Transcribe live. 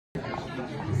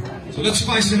So let's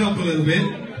spice it up a little bit.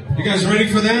 You guys ready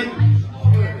for that?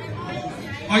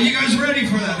 Are you guys ready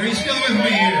for that? Are you still with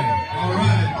me here? All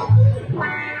right.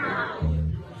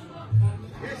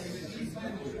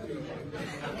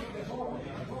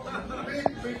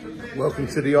 Welcome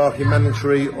to the Ark in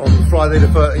Manningtree on Friday the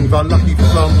 13th. Unlucky for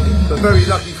some, but very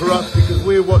lucky for us because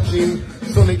we're watching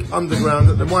Sonic Underground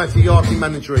at the mighty Ark in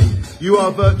Manningtree. You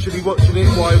are virtually watching it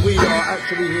while we are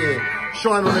actually here.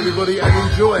 Shine on everybody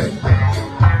and enjoy.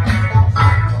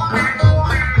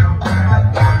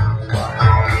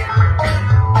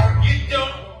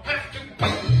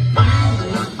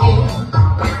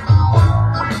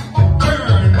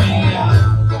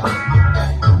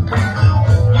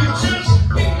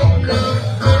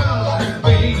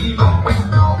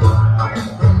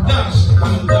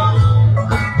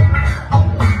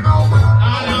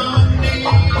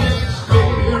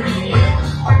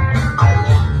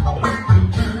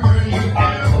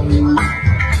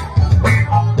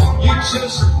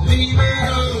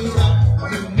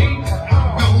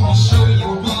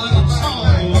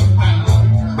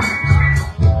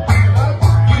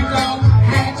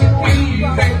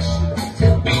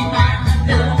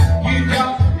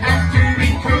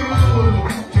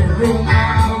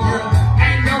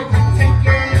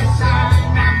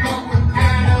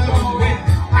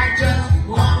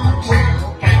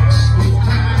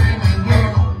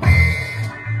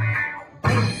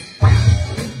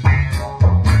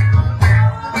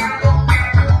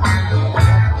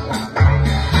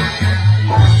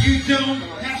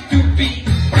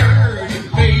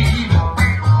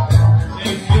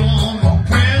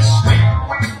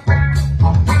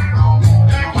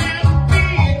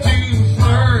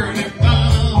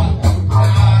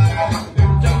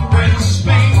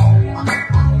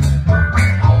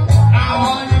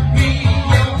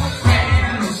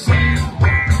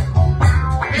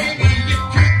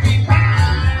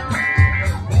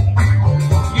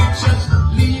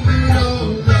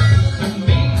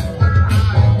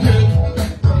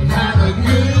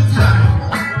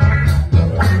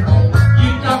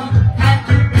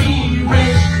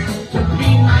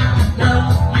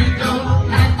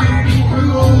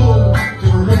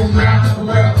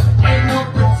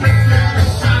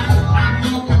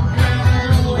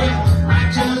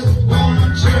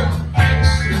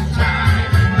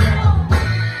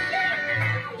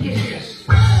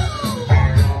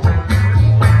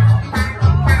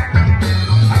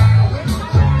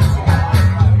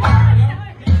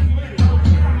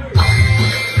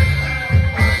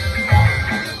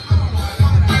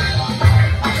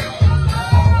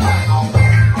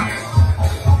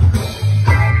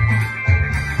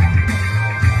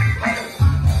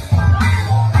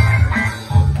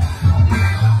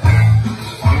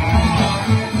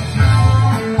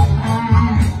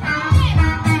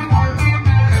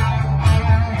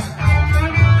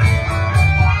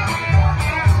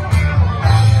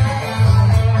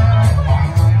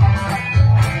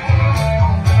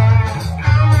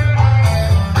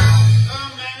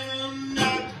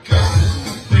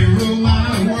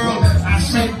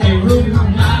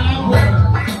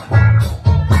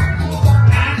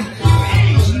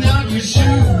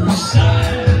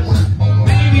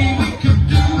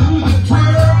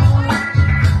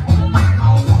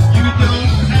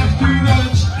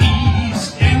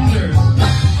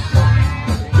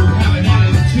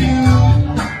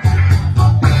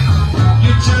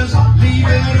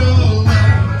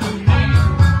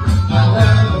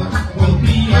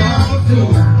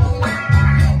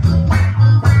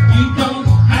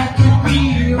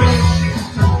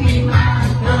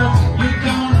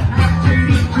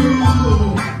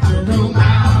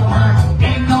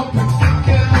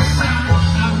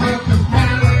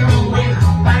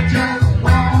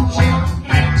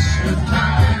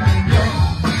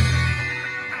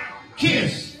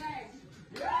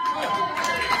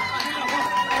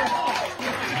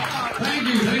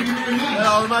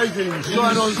 Amazing.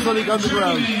 Shine on Sonic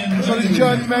Underground. Sonic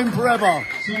Journeymen forever.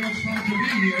 So much fun to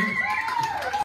be here.